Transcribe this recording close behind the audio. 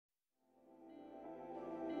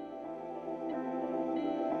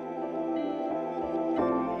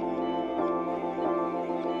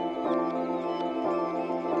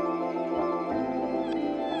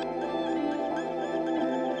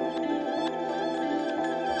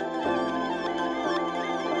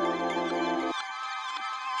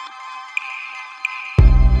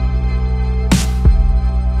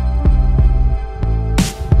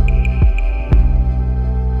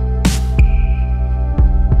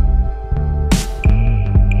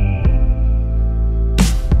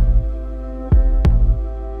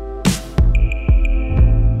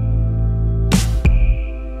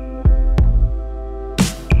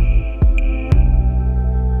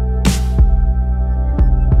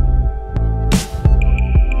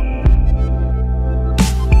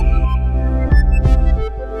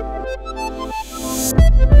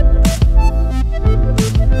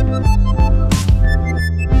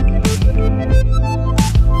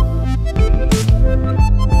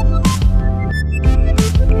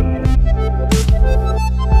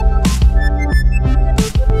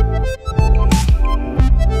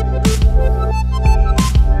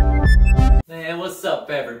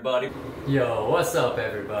everybody. Yo, what's up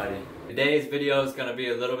everybody? Today's video is gonna be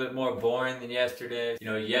a little bit more boring than yesterday's. You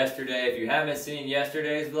know, yesterday, if you haven't seen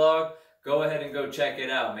yesterday's vlog, go ahead and go check it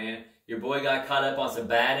out, man. Your boy got caught up on some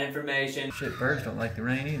bad information. Shit, birds don't like the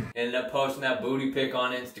rain either. Ended up posting that booty pic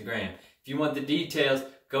on Instagram. If you want the details,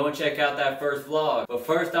 go and check out that first vlog. But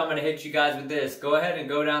first, I'm gonna hit you guys with this. Go ahead and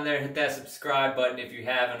go down there and hit that subscribe button if you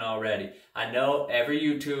haven't already. I know every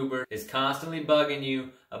YouTuber is constantly bugging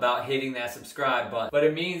you about hitting that subscribe button, but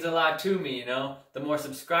it means a lot to me, you know? The more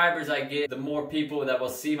subscribers I get, the more people that will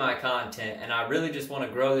see my content, and I really just want to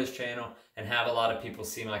grow this channel and have a lot of people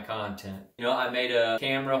see my content. You know, I made a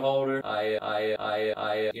camera holder.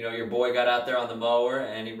 You know, your boy got out there on the mower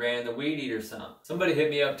and he ran the weed eater some. Somebody hit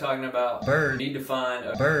me up talking about bird. Need to find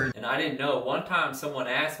a bird, and I didn't know. One time someone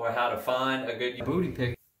asked for how to find a good booty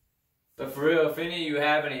pic. But for real, if any of you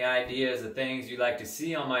have any ideas of things you'd like to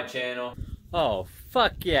see on my channel, oh,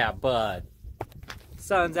 fuck yeah, bud.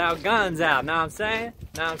 Sun's out, guns out, know what I'm saying?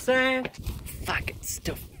 Know what I'm saying? Fuck, it's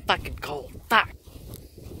still fucking cold. Fuck.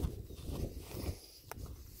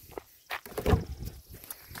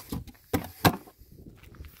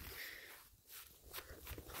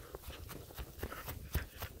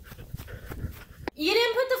 You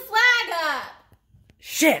didn't put the flag up!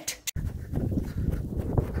 Shit!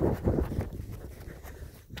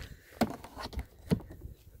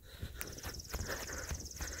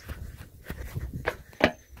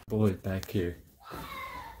 Boy's back here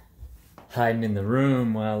hiding in the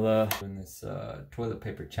room while doing this toilet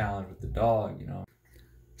paper challenge with the dog, you know.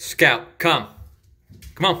 Scout, come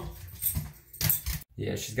on.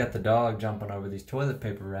 Yeah, she's got the dog jumping over these toilet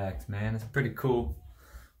paper racks, man. It's pretty cool.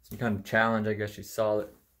 Some kind of challenge, I guess she saw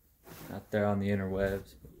it out there on the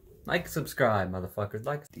interwebs. Like, subscribe, motherfuckers.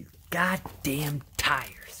 Like these goddamn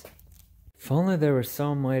tires. If only there was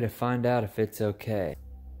some way to find out if it's okay.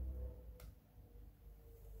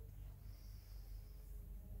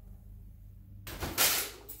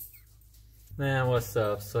 Man, what's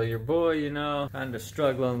up? So your boy, you know, kind of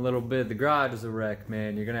struggling a little bit. The garage is a wreck,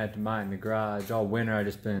 man. You're gonna have to mind the garage. All winter I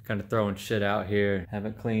just been kind of throwing shit out here.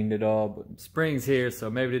 Haven't cleaned it all, but spring's here,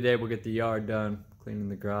 so maybe today we'll get the yard done. Cleaning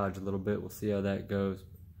the garage a little bit. We'll see how that goes.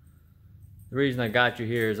 The reason I got you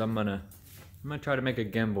here is I'm gonna try to make a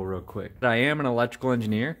gimbal real quick. I am an electrical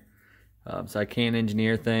engineer, so I can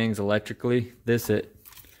engineer things electrically.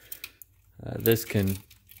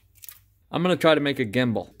 I'm gonna try to make a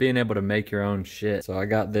gimbal, being able to make your own shit. So I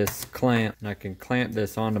got this clamp, and I can clamp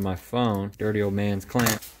this onto my phone. Dirty old man's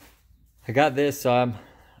clamp. I got this, so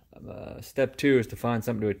step 2 is to find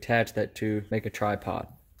something to attach that to, make a tripod.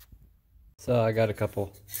 So I got a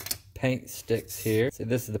couple paint sticks here. See,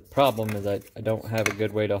 this is the problem, is I don't have a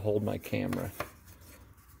good way to hold my camera.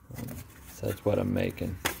 So that's what I'm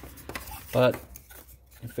making. But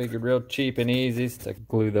I figured real cheap and easy to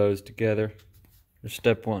glue those together. Here's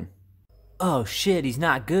step 1. Oh shit, he's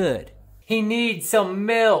not good. He needs some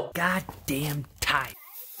milk. Goddamn tires.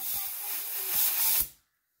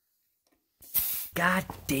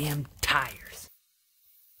 Goddamn tires.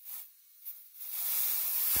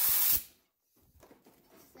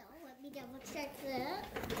 So let me double check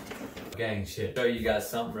that. Gang shit. Show you guys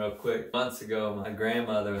something real quick. Months ago, my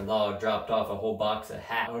grandmother-in-law dropped off a whole box of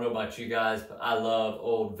hats. I don't know about you guys, but I love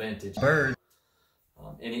old vintage Bird.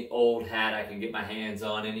 Any old hat I can get my hands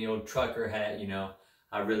on, any old trucker hat, you know,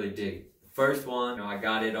 I really dig it. First one, you know, I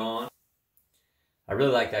got it on. I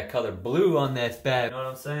really like that color blue on that bag, you know what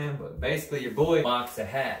I'm saying? But basically your boy box of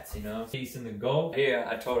hats, you know. Piece in the gold. Here,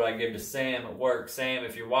 I told her I'd give to Sam at work. Sam,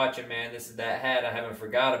 if you're watching, man, this is that hat. I haven't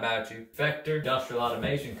forgot about you. Vector, Industrial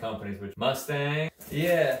Automation Companies, which Mustang.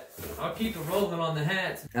 Yeah, I'll keep it rolling on the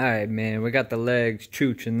hats. All right, man, we got the legs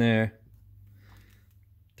chooching there.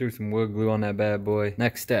 Threw some wood glue on that bad boy.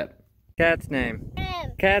 Next step. Cat's name.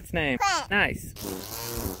 Cat's name. Nice.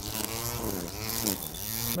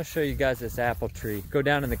 I'm gonna show you guys this apple tree. Go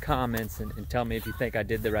down in the comments and tell me if you think I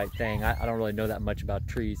did the right thing. I don't really know that much about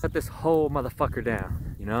trees. Cut this whole motherfucker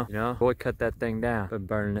down, you know? Boy, cut that thing down. Been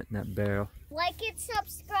burning it in that barrel. Like and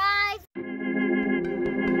subscribe.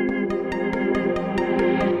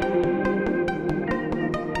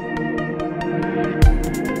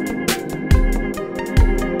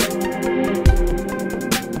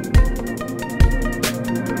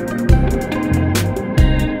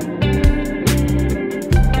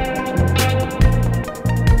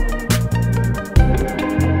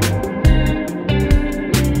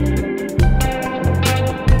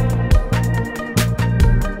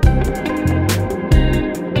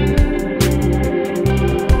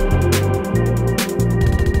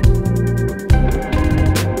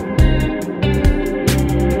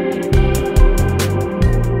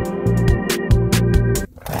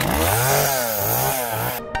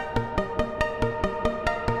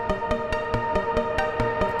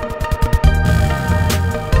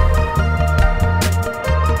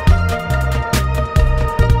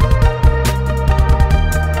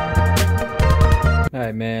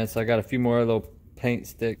 Alright, man, so I got a few more little paint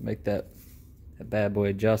sticks. Make that bad boy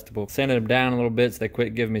adjustable. Sanded them down a little bit so they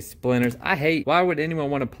quit giving me splinters. I hate, why would anyone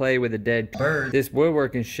want to play with a dead bird? This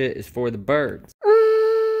woodworking shit is for the birds.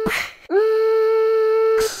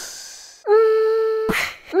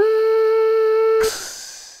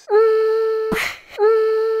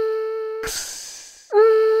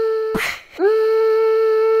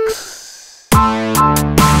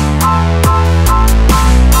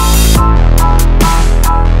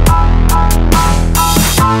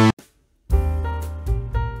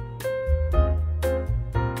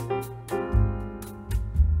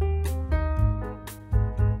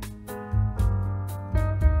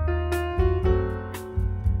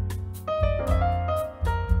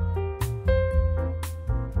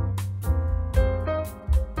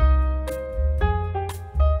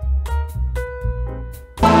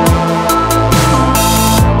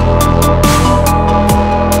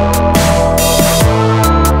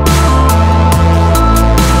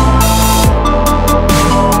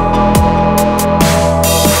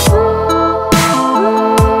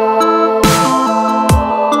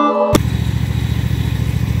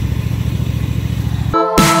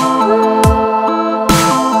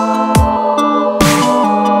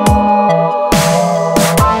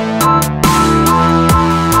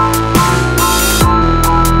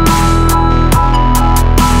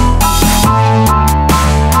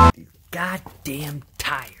 Goddamn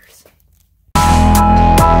tires.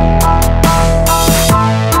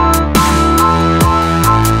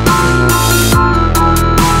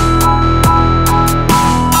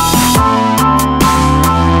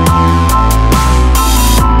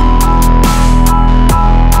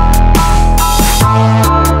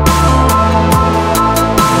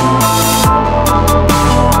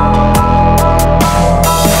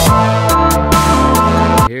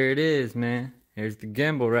 Here it is, man. Here's the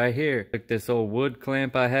gimbal right here. Took this old wood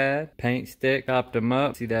clamp I had, paint stick, chopped them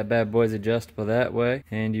up. See that bad boy's adjustable that way.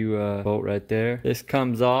 And you bolt right there. This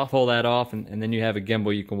comes off, pull that off, and then you have a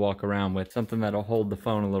gimbal you can walk around with. Something that'll hold the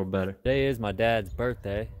phone a little better. Today is my dad's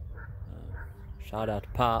birthday. Shout out to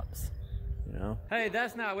Pops, you know. Hey,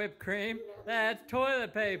 that's not whipped cream. That's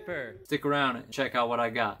toilet paper. Stick around and check out what I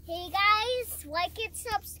got. Hey guys, like and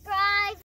subscribe.